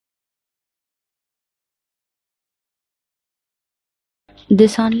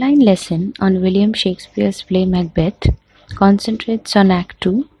This online lesson on William Shakespeare's play Macbeth concentrates on Act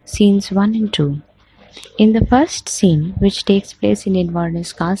 2, Scenes 1 and 2. In the first scene, which takes place in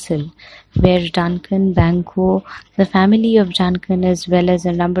Inverness Castle, where Duncan, Banquo, the family of Duncan as well as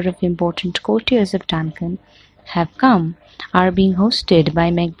a number of important courtiers of Duncan have come, are being hosted by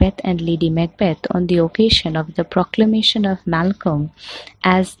Macbeth and Lady Macbeth on the occasion of the proclamation of Malcolm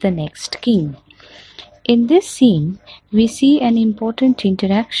as the next king. In this scene, we see an important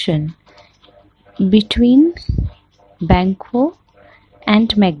interaction between Banquo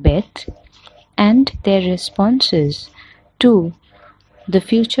and Macbeth and their responses to the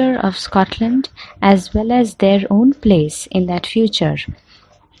future of Scotland as well as their own place in that future.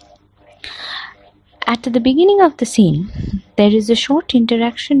 At the beginning of the scene, there is a short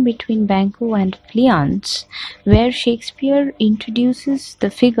interaction between Banquo and Fleance, where Shakespeare introduces the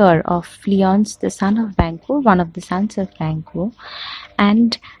figure of Fleance, the son of Banquo, one of the sons of Banquo,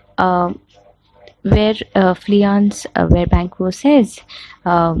 and where Banquo says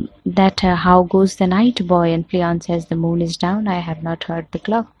that how goes the night, boy, and Fleance says the moon is down, I have not heard the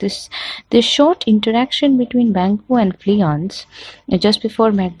clock. This short interaction between Banquo and Fleance just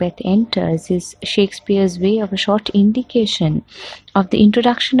before Macbeth enters is Shakespeare's way of a short indication of the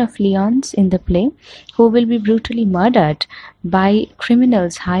introduction of Fleance in the play, who will be brutally murdered by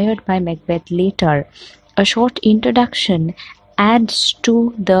criminals hired by Macbeth later. A short introduction adds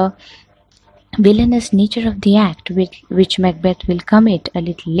to the villainous nature of the act which Macbeth will commit a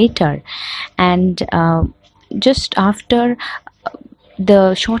little later. And just after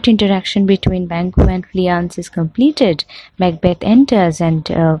the short interaction between Banquo and Fleance is completed, Macbeth enters, and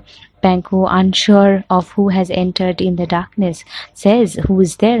Banquo, unsure of who has entered in the darkness, says, "Who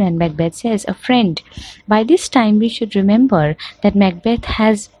is there?" And Macbeth says, "A friend." By this time, we should remember that Macbeth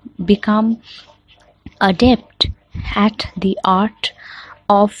has become adept at the art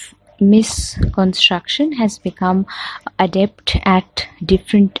of misconstruction, has become adept at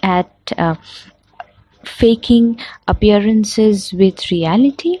faking appearances with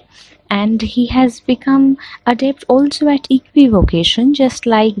reality, and he has become adept also at equivocation, just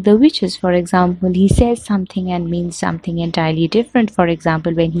like the witches. For example, he says something and means something entirely different. For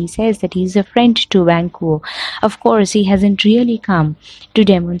example, when he says that he is a friend to Banquo, of course he hasn't really come to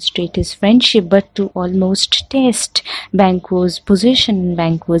demonstrate his friendship, but to almost test Banquo's position and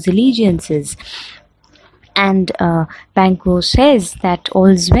Banquo's allegiances. And Banquo says that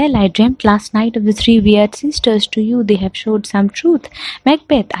all's well. I dreamt last night of the three weird sisters. To you they have showed some truth.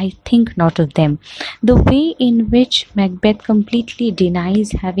 Macbeth, I think not of them. The way in which Macbeth completely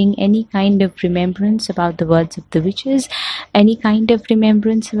denies having any kind of remembrance about the words of the witches, any kind of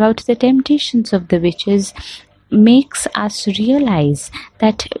remembrance about the temptations of the witches, makes us realize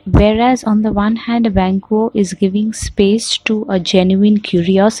that whereas on the one hand Banquo is giving space to a genuine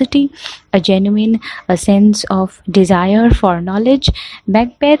curiosity, a genuine sense of desire for knowledge,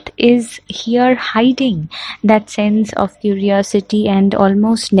 Macbeth is here hiding that sense of curiosity and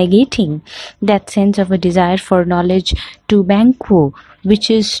almost negating that sense of a desire for knowledge to Banquo, which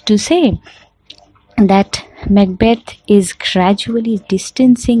is to say that Macbeth is gradually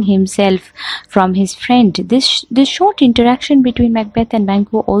distancing himself from his friend. This short interaction between Macbeth and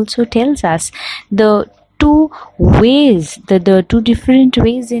Banquo also tells us the two different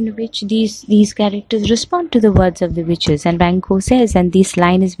ways in which these characters respond to the words of the witches. And Banquo says, and this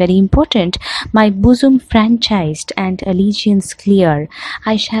line is very important, "My bosom franchised and allegiance clear,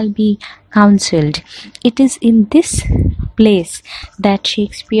 I shall be counselled." It is in this place that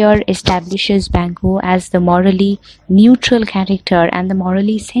Shakespeare establishes Banquo as the morally neutral character and the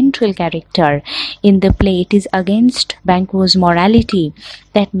morally central character in the play. It is against Banquo's morality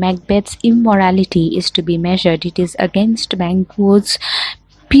that Macbeth's immorality is to be measured. It is against Banquo's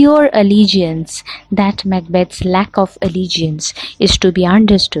pure allegiance that Macbeth's lack of allegiance is to be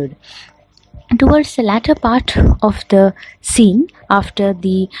understood. Towards the latter part of the scene, after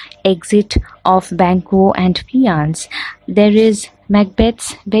the exit of Banquo and Fleance, there is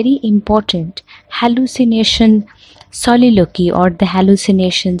Macbeth's very important hallucination soliloquy, or the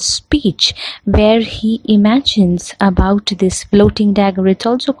hallucination speech, where he imagines about this floating dagger. It's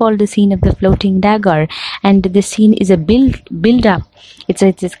also called the scene of the floating dagger, and the scene is a build up. It's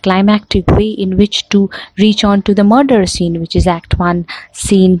a climactic way in which to reach on to the murder scene, which is Act 1,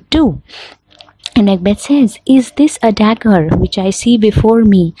 Scene 2. And Macbeth says, "Is this a dagger which I see before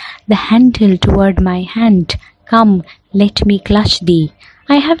me, the handle toward my hand Come, let me clutch thee.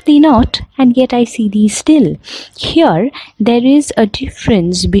 I have thee not, and yet I see thee still. Here, there is a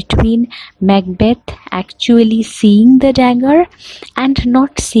difference between Macbeth actually seeing the dagger and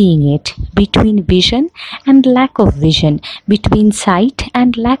not seeing it, between vision and lack of vision, between sight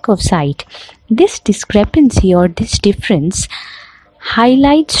and lack of sight. This discrepancy or this difference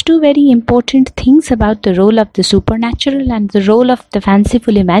highlights two very important things about the role of the supernatural and the role of the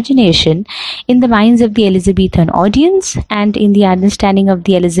fanciful imagination in the minds of the Elizabethan audience and in the understanding of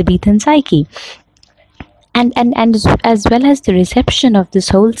the Elizabethan psyche. And as well as the reception of this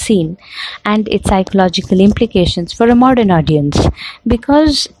whole scene and its psychological implications for a modern audience.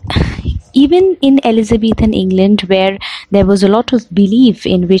 Because even in Elizabethan England, where there was a lot of belief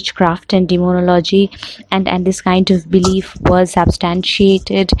in witchcraft and demonology, and this kind of belief was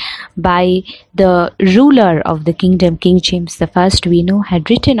substantiated by the ruler of the kingdom, King James I, we know, had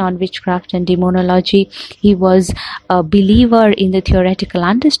written on witchcraft and demonology. He was a believer in the theoretical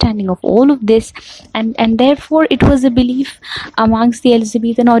understanding of all of this, and therefore it was a belief amongst the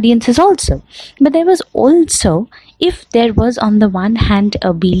Elizabethan audiences also. But there was also, if there was on the one hand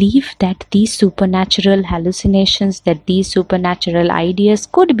a belief that these supernatural hallucinations, that these supernatural ideas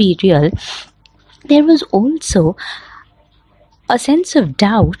could be real, there was also a sense of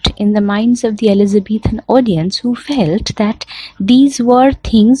doubt in the minds of the Elizabethan audience, who felt that these were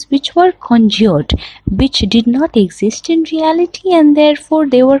things which were conjured, which did not exist in reality, and therefore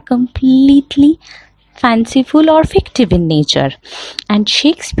they were completely fanciful or fictive in nature. And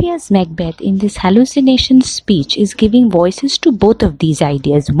Shakespeare's Macbeth in this hallucination speech is giving voices to both of these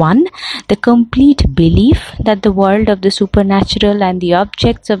ideas. One, the complete belief that the world of the supernatural and the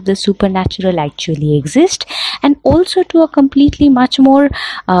objects of the supernatural actually exist, and also to a completely much more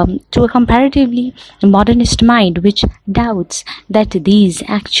to a comparatively modernist mind which doubts that these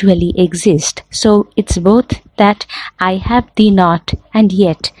actually exist. So it's both that I have thee not, and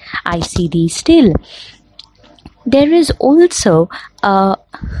yet I see thee still. There is also a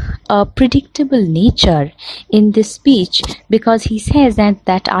predictable nature in this speech, because he says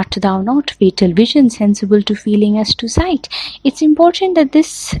that art thou not, fatal vision, sensible to feeling as to sight. It's important that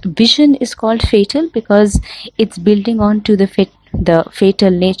this vision is called fatal because it's building on to the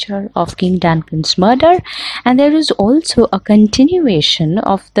fatal nature of King Duncan's murder, and there is also a continuation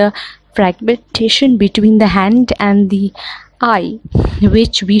of the fragmentation between the hand and the eye,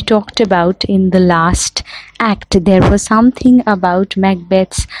 which we talked about in the last act. There was something about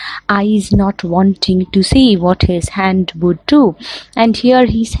Macbeth's eyes not wanting to see what his hand would do, and here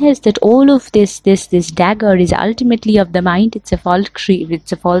he says that all of this dagger is ultimately of the mind. It's a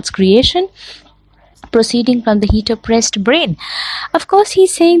false creation proceeding from the heat-oppressed brain. Of course,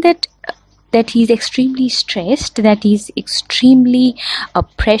 he's saying that he's extremely stressed, that he's extremely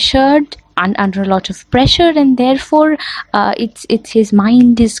pressured, under a lot of pressure, and therefore it's his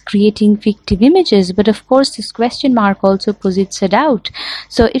mind is creating fictive images. But of course, this question mark also posits a doubt.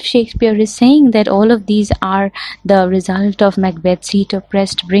 So if Shakespeare is saying that all of these are the result of Macbeth's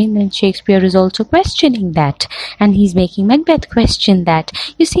heat-oppressed brain, then Shakespeare is also questioning that, and he's making Macbeth question that.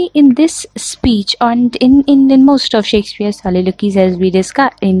 You see, in this speech, and in most of Shakespeare's soliloquies, as we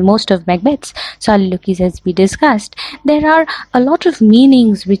discussed, in most of Macbeth's soliloquies as we discussed, there are a lot of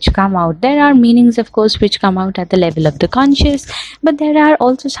meanings which come out. There are meanings, of course, which come out at the level of the conscious, but there are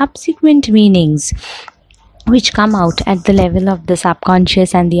also subsequent meanings which come out at the level of the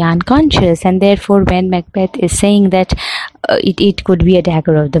subconscious and the unconscious. And therefore, when Macbeth is saying that it could be a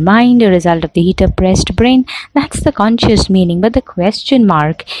dagger of the mind, a result of the heat-oppressed brain, that's the conscious meaning. But the question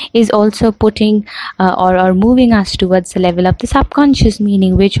mark is also putting or moving us towards the level of the subconscious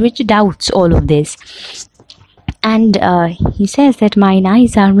meaning, which doubts all of this. And he says that mine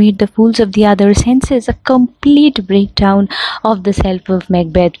eyes are made the fools of the other senses, a complete breakdown of the self of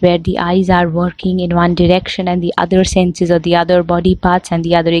Macbeth, where the eyes are working in one direction and the other senses or the other body parts and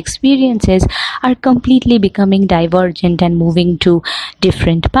the other experiences are completely becoming divergent and moving to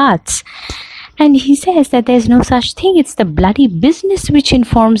different paths. And he says that there's no such thing, it's the bloody business which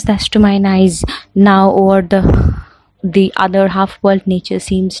informs as to mine eyes now, or the other half-world nature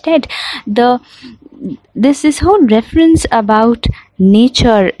seems dead. This whole reference about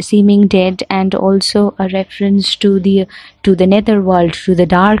nature seeming dead, and also a reference to the netherworld, to the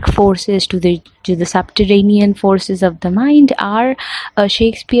dark forces, to the subterranean forces of the mind, are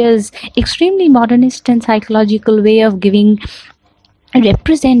Shakespeare's extremely modernist and psychological way of giving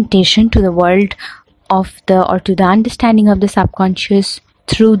representation to the world of to the understanding of the subconscious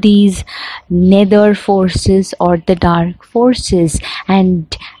through these nether forces or the dark forces.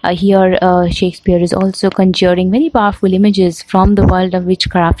 And here Shakespeare is also conjuring very powerful images from the world of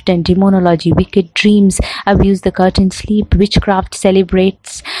witchcraft and demonology. Wicked dreams abuse the curtain sleep, witchcraft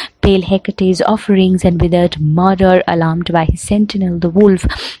celebrates pale Hecate's offerings, and withered murder alarmed by his sentinel the wolf.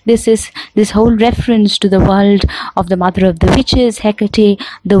 This whole reference to the world of the mother of the witches, Hecate,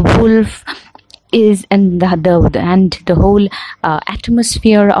 the wolf, is and the whole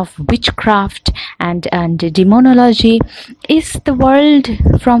atmosphere of witchcraft and demonology is the world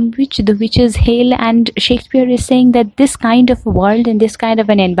from which the witches hail. And Shakespeare is saying that this kind of a world and this kind of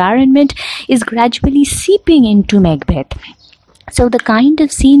an environment is gradually seeping into Macbeth. So the kind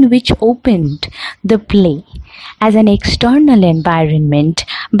of scene which opened the play as an external environment,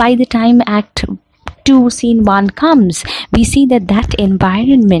 by the time Act 2 scene 1 comes, we see that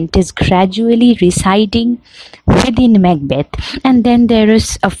environment is gradually residing within Macbeth. And then there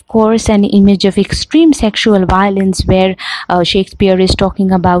is of course an image of extreme sexual violence where Shakespeare is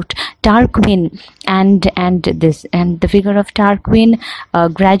talking about Tarquin and the figure of Tarquin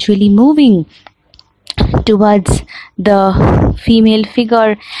gradually moving towards the female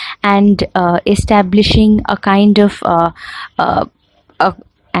figure and establishing a kind of a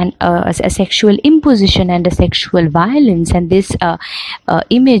sexual imposition and a sexual violence. And this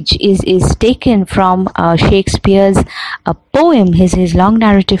image is taken from Shakespeare's poem, his long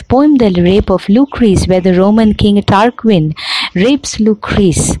narrative poem, The Rape of Lucrece, where the Roman king Tarquin rapes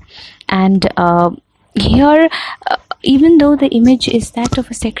Lucrece. And here even though the image is that of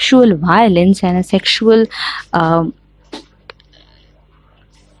a sexual violence and a sexual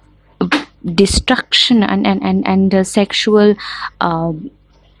destruction and a sexual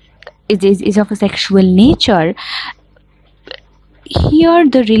is of a sexual nature, here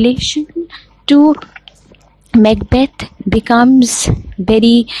the relation to Macbeth becomes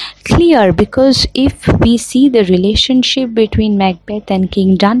very clear, because if we see the relationship between Macbeth and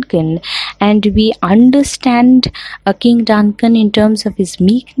King Duncan, and we understand King Duncan in terms of his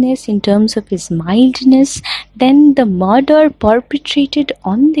meekness, in terms of his mildness, then the murder perpetrated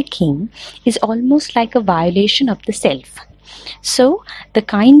on the king is almost like a violation of the self. So the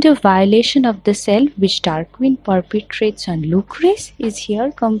kind of violation of the self which Tarquin perpetrates on Lucrece is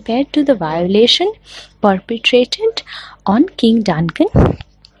here compared to the violation perpetrated on King Duncan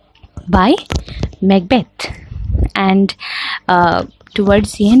by Macbeth. And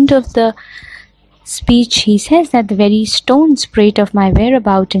towards the end of the speech, he says that the very stones prate of my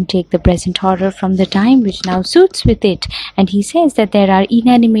whereabout and take the present horror from the time which now suits with it. And he says that there are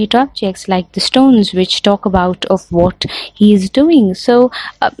inanimate objects like the stones which talk about of what he is doing. So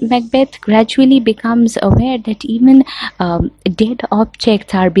Macbeth gradually becomes aware that even dead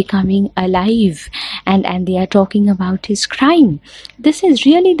objects are becoming alive, and they are talking about his crime. This is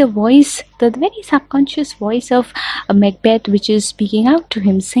really the voice, the very subconscious voice of Macbeth, which is speaking out to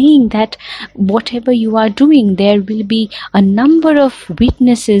him, saying that whatever you are doing, there will be a number of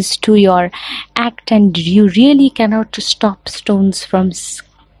witnesses to your act, and you really cannot stop stones from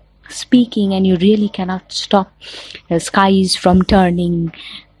speaking, and you really cannot stop skies from turning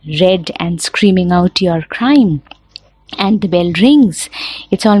red and screaming out your crime. And the bell rings.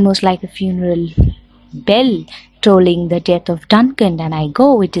 It's almost like a funeral bell tolling the death of Duncan, and I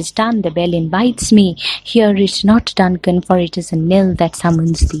go, it is done, the bell invites me. Here is not Duncan, for it is a knell that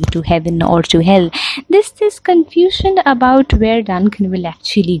summons thee to heaven or to hell. This confusion about where Duncan will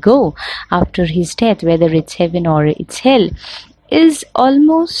actually go after his death, whether it's heaven or it's hell, is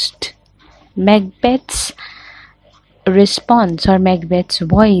almost Macbeth's response or Macbeth's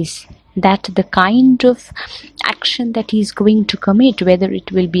voice, that the kind of action that he's going to commit, whether it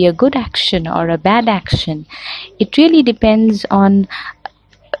will be a good action or a bad action, it really depends on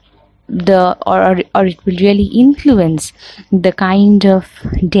or it will really influence the kind of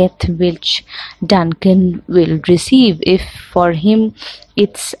death which Duncan will receive. If for him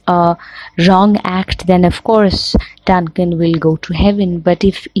it's a wrong act, then of course Duncan will go to heaven. But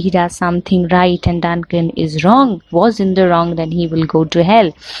if he does something right and Duncan was in the wrong, then he will go to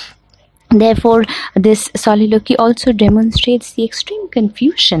hell. Therefore, this soliloquy also demonstrates the extreme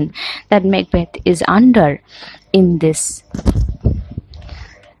confusion that Macbeth is under in this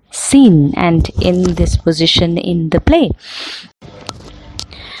scene and in this position in the play.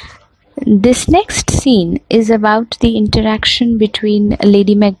 This next scene is about the interaction between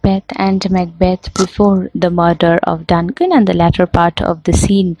Lady Macbeth and Macbeth before the murder of Duncan, and the latter part of the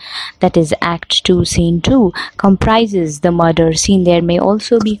scene, that is Act 2, Scene 2, comprises the murder scene. There may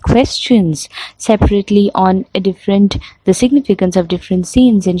also be questions separately on the significance of different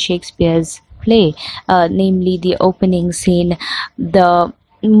scenes in Shakespeare's play, namely the opening scene, the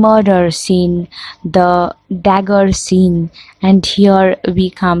murder scene, the dagger scene, and here we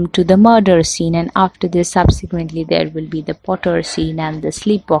come to the murder scene, and after this subsequently there will be the potter scene and the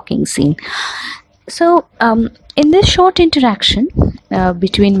sleepwalking scene. So in this short interaction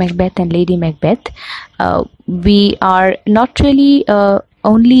between Macbeth and Lady Macbeth, we are not really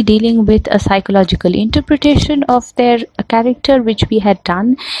only dealing with a psychological interpretation of their character, which we had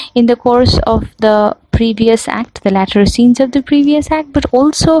done in the course of the previous act, the latter scenes of the previous act, but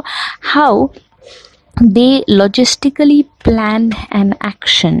also how they logistically plan an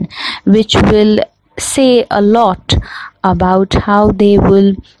action which will say a lot about how they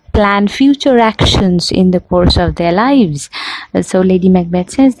will plan future actions in the course of their lives. So Lady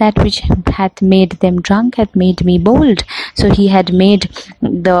Macbeth says, that which hath made them drunk hath made me bold. So he had made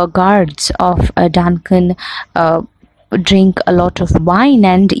the guards of Duncan drink a lot of wine,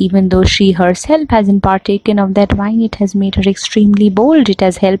 and even though she herself hasn't partaken of that wine, it has made her extremely bold. It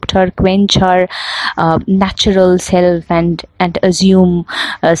has helped her quench her natural self and assume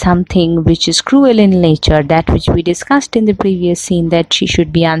something which is cruel in nature, that which we discussed in the previous scene, that she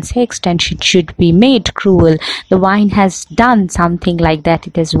should be unsexed and she should be made cruel. The wine has done something like that.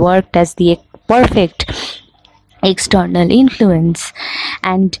 It has worked as the perfect external influence.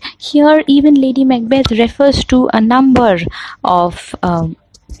 And here even Lady Macbeth refers to a number of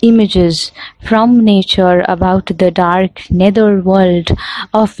images from nature about the dark nether world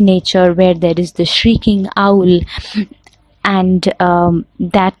of nature, where there is the shrieking owl and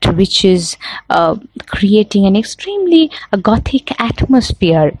that which is creating an extremely gothic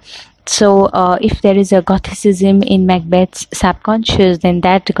atmosphere. So if there is a Gothicism in Macbeth's subconscious, then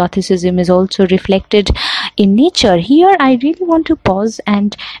that Gothicism is also reflected in nature. Here I really want to pause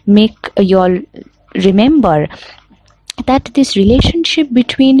and make you all remember that this relationship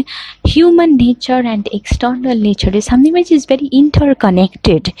between human nature and external nature is something which is very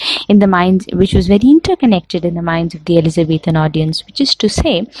interconnected in the minds, which was very interconnected in the minds of the Elizabethan audience, which is to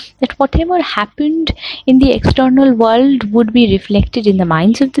say that whatever happened in the external world would be reflected in the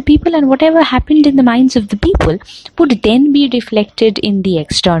minds of the people, and whatever happened in the minds of the people would then be reflected in the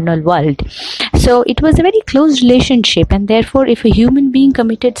external world. So it was a very close relationship, and therefore if a human being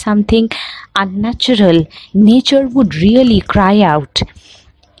committed something unnatural, nature would really cry out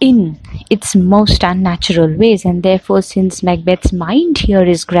in its most unnatural ways. And therefore, since Macbeth's mind here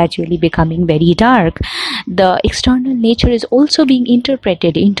is gradually becoming very dark, the external nature is also being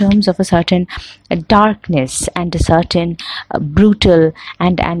interpreted in terms of a certain darkness and a certain brutal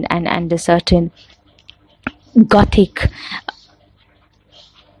and a certain gothic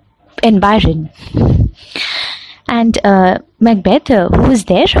environment. And Macbeth, who is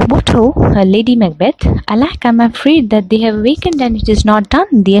there? What ho, Lady Macbeth? Alack, I'm afraid that they have awakened and it is not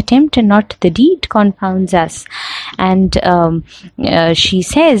done. The attempt and not the deed confounds us. And she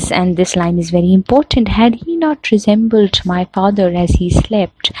says, and this line is very important, had he not resembled my father as he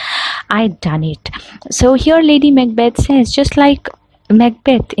slept, I'd done it. So here Lady Macbeth says, just like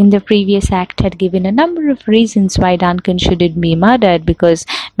Macbeth in the previous act had given a number of reasons why Duncan shouldn't be murdered, because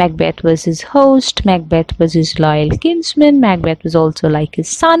Macbeth was his host, Macbeth was his loyal kinsman, Macbeth was also like his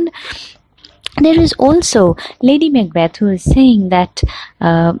son. There is also Lady Macbeth who is saying that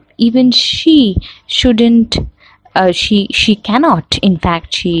even she shouldn't she cannot, in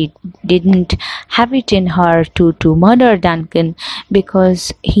fact she didn't have it in her to murder Duncan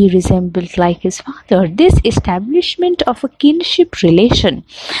because he resembled like his father. This establishment of a kinship relation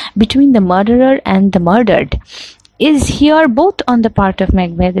between the murderer and the murdered is here both on the part of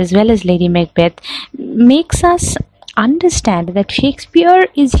Macbeth as well as Lady Macbeth, makes us understand that Shakespeare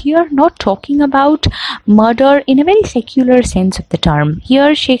is here not talking about murder in a very secular sense of the term.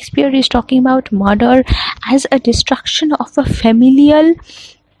 Here Shakespeare is talking about murder as a destruction of a familial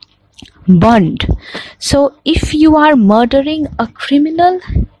bond. So if you are murdering a criminal,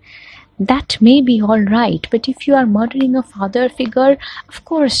 that may be all right, but if you are murdering a father figure, of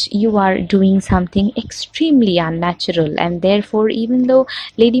course you are doing something extremely unnatural, and therefore even though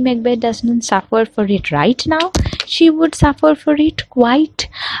Lady Macbeth doesn't suffer for it right now, she would suffer for it quite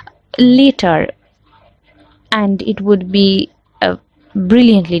later, and it would be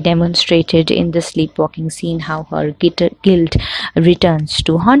brilliantly demonstrated in the sleepwalking scene how her guilt returns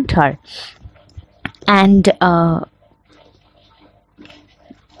to haunt her. And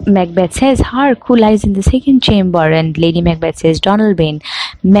Macbeth says, hark, who lies in the second chamber? And Lady Macbeth says, Donalbain.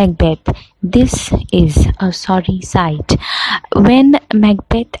 Macbeth, this is a sorry sight. When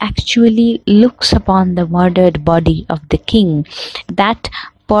Macbeth actually looks upon the murdered body of the king, that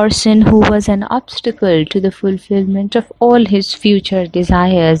person who was an obstacle to the fulfillment of all his future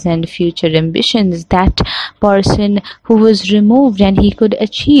desires and future ambitions, that person who was removed and he could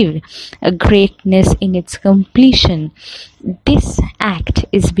achieve a greatness in its completion. This act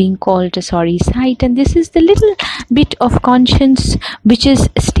is being called a sorry sight, and this is the little bit of conscience which is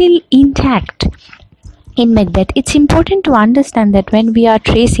still intact in Macbeth. It's important to understand that when we are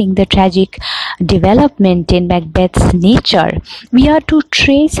tracing the tragic development in Macbeth's nature, we are to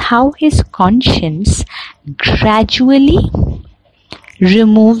trace how his conscience gradually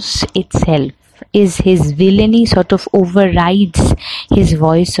removes itself. Is his villainy sort of overrides his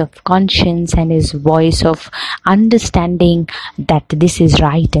voice of conscience and his voice of understanding that this is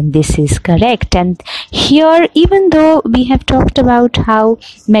right and this is correct. And here, even though we have talked about how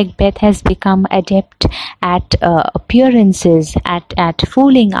Macbeth has become adept at appearances, at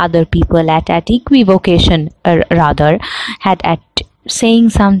fooling other people, at equivocation, rather, at saying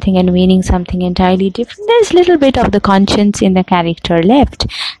something and meaning something entirely different, there's little bit of the conscience in the character left,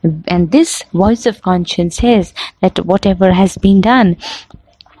 and this voice of conscience says that whatever has been done,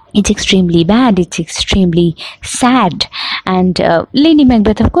 it's extremely bad, it's extremely sad. And Lady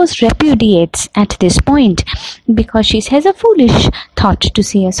Macbeth, of course, repudiates at this point because she says a foolish thought to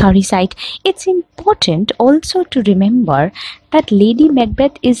say a sorry sight. It's important also to remember that Lady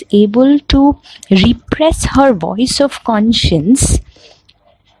Macbeth is able to repress her voice of conscience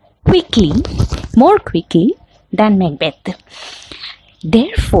more quickly than Macbeth.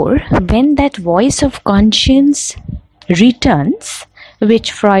 Therefore, when that voice of conscience returns,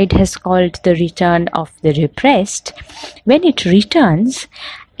 which Freud has called the return of the repressed, when it returns,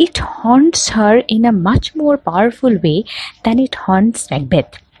 it haunts her in a much more powerful way than it haunts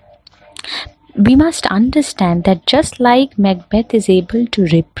Macbeth. We must understand that just like Macbeth is able to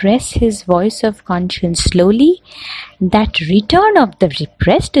repress his voice of conscience slowly, that return of the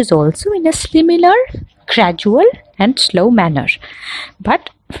repressed is also in a similar, gradual and slow manner. But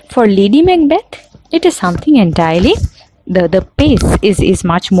for Lady Macbeth, it is something entirely, the pace is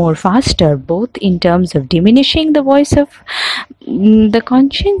much more faster, both in terms of diminishing the voice of the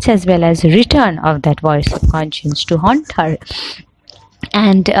conscience as well as return of that voice of conscience to haunt her.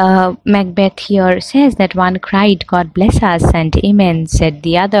 And Macbeth here says that one cried, "God bless us," and "Amen," said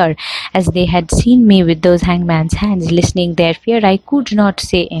the other. As they had seen me with those hangman's hands, listening their fear, I could not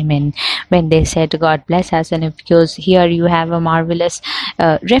say Amen when they said, "God bless us." And of course, here you have a marvelous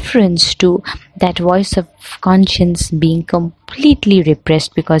reference to that voice of conscience being completely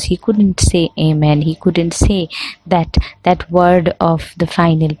repressed, because he couldn't say Amen. He couldn't say that word of the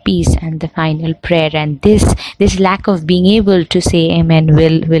final peace and the final prayer. And this lack of being able to say Amen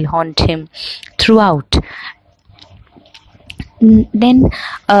will haunt him throughout. Then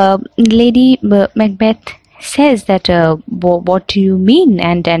Lady Macbeth says that what do you mean?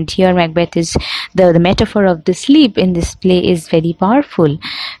 And here Macbeth is the metaphor of the sleep in this play is very powerful,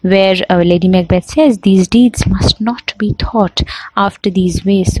 where Lady Macbeth says these deeds must not be thought after these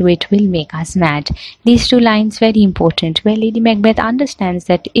ways, so it will make us mad. These two lines very important, where Lady Macbeth understands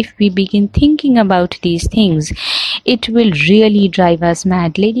that if we begin thinking about these things, it will really drive us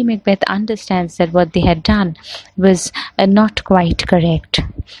mad. Lady Macbeth understands that what they had done was not quite correct,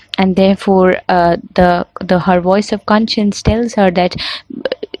 and therefore her voice of conscience tells her that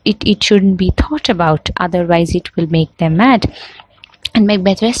it shouldn't be thought about, otherwise it will make them mad. And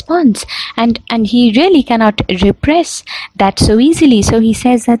Macbeth responds, and he really cannot repress that so easily. So he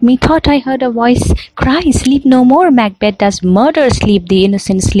says that, "Methought I heard a voice cry, sleep no more. Macbeth does murder sleep, the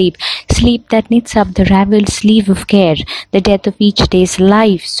innocent sleep. Sleep that knits up the ravelled sleeve of care. The death of each day's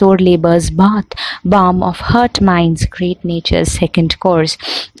life, sore labour's bath, balm of hurt minds, great nature's second course."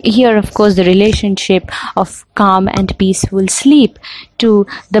 Here, of course, the relationship of calm and peaceful sleep to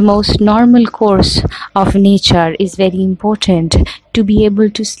the most normal course of nature is very important. To be able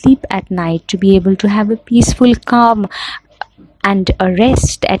to sleep at night, to be able to have a peaceful calm and a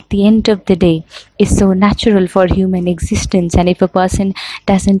rest at the end of the day is so natural for human existence, and if a person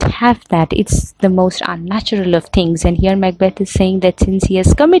doesn't have that, it's the most unnatural of things. And here Macbeth is saying that since he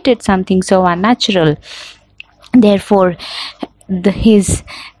has committed something so unnatural, therefore his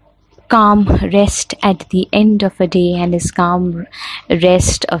calm rest at the end of a day and his calm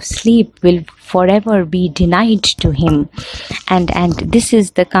rest of sleep will forever be denied to him. And this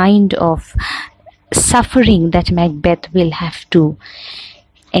is the kind of suffering that Macbeth will have to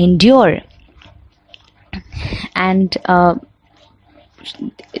endure. And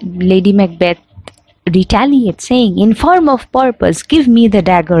Lady Macbeth retaliates, saying, "Inform of purpose, give me the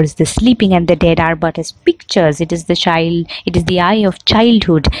daggers. The sleeping and the dead are but as pictures. It is the eye of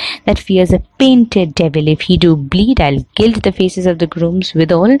childhood that fears a painted devil. If he do bleed, I'll gild the faces of the grooms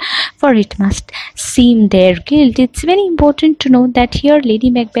withal, for it must seem their guilt." It's very important to note that here Lady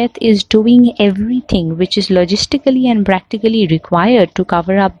Macbeth is doing everything which is logistically and practically required to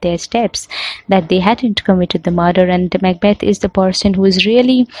cover up their steps, that they hadn't committed the murder, and Macbeth is the person who is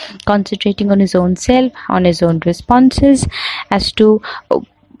really concentrating on his own self, on his own responses as to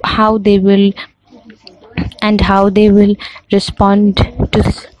how they will respond to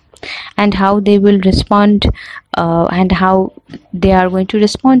and how they will respond and how they are going to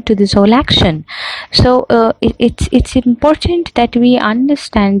respond to this whole action. So it's important that we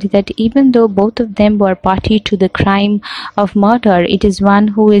understand that even though both of them were party to the crime of murder, it is one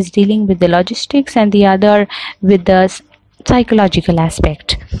who is dealing with the logistics and the other with the psychological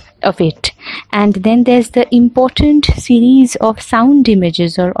aspect of it. And then there's the important series of sound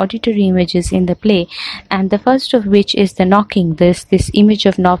images or auditory images in the play, and the first of which is the knocking. This image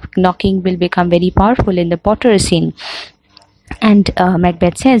of knocking will become very powerful in the Potter scene. And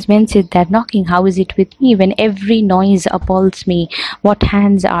Macbeth says, "Whence is that knocking? How is it with me? When every noise appalls me, what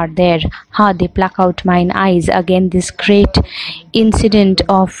hands are there? Ha, they pluck out mine eyes." Again, this great incident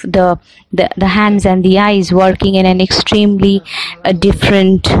of the hands and the eyes working in an extremely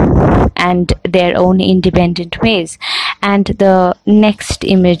different and their own independent ways. And the next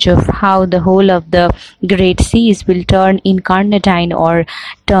image of how the whole of the great seas will turn incarnadine or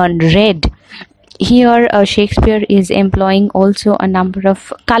turn red. Here Shakespeare is employing also a number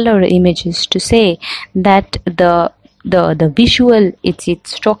of color images to say that the visual,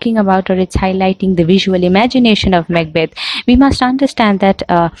 it's talking about, or it's highlighting the visual imagination of Macbeth. We must understand that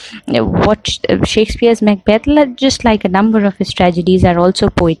what Shakespeare's Macbeth, just like a number of his tragedies, are also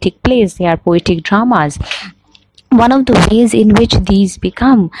poetic plays. They are poetic dramas. One of the ways in which these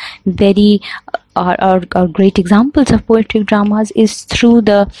become very are great examples of poetic dramas is through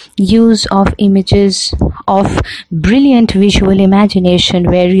the use of images of brilliant visual imagination,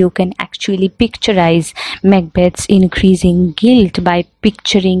 where you can actually picturize Macbeth's increasing guilt by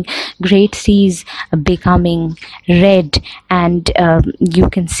picturing great seas becoming red, and you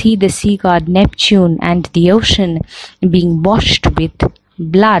can see the sea god Neptune and the ocean being washed with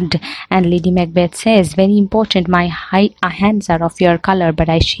blood. And Lady Macbeth says, very important, "My hands are of your color, but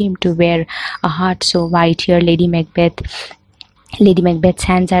I shame to wear a heart so white." Here Lady Macbeth's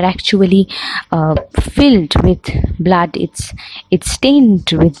hands are actually filled with blood. It's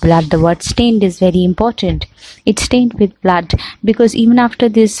stained with blood. The word stained is very important. It's stained with blood because even after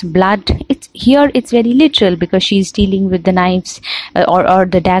this blood, it's very literal, because she's dealing with the knives or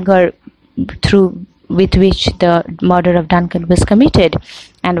the dagger with which the murder of Duncan was committed,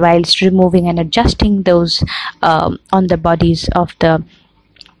 and whilst removing and adjusting those on the bodies of the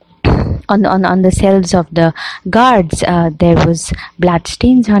on the selves of the guards, there was blood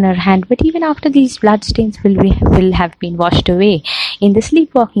stains on her hand. But even after these blood stains will have been washed away, in the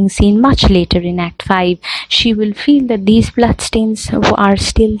sleepwalking scene much later in Act 5, she will feel that these blood stains are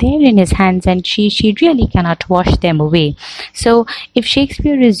still there in his hands, and she really cannot wash them away. So if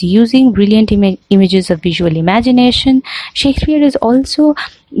Shakespeare is using brilliant images of visual imagination, Shakespeare is also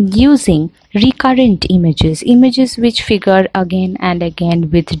using recurrent images which figure again and again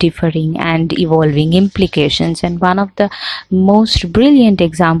with differing and evolving implications. And one of the most brilliant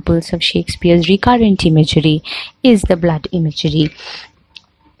examples of Shakespeare's recurrent imagery is the blood imagery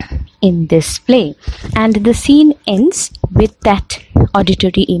in this play. And the scene ends with that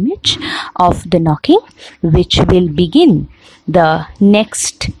auditory image of the knocking, which will begin the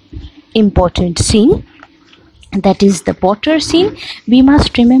next important scene, that is the Potter scene. We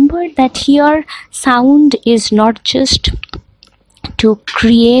must remember that here sound is not just to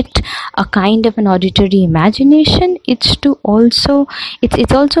create a kind of an auditory imagination, it's also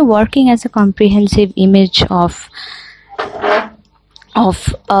working as a comprehensive image of a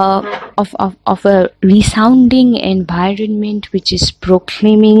resounding environment which is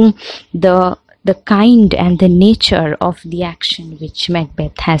proclaiming the kind and the nature of the action which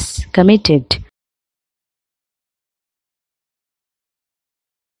Macbeth has committed.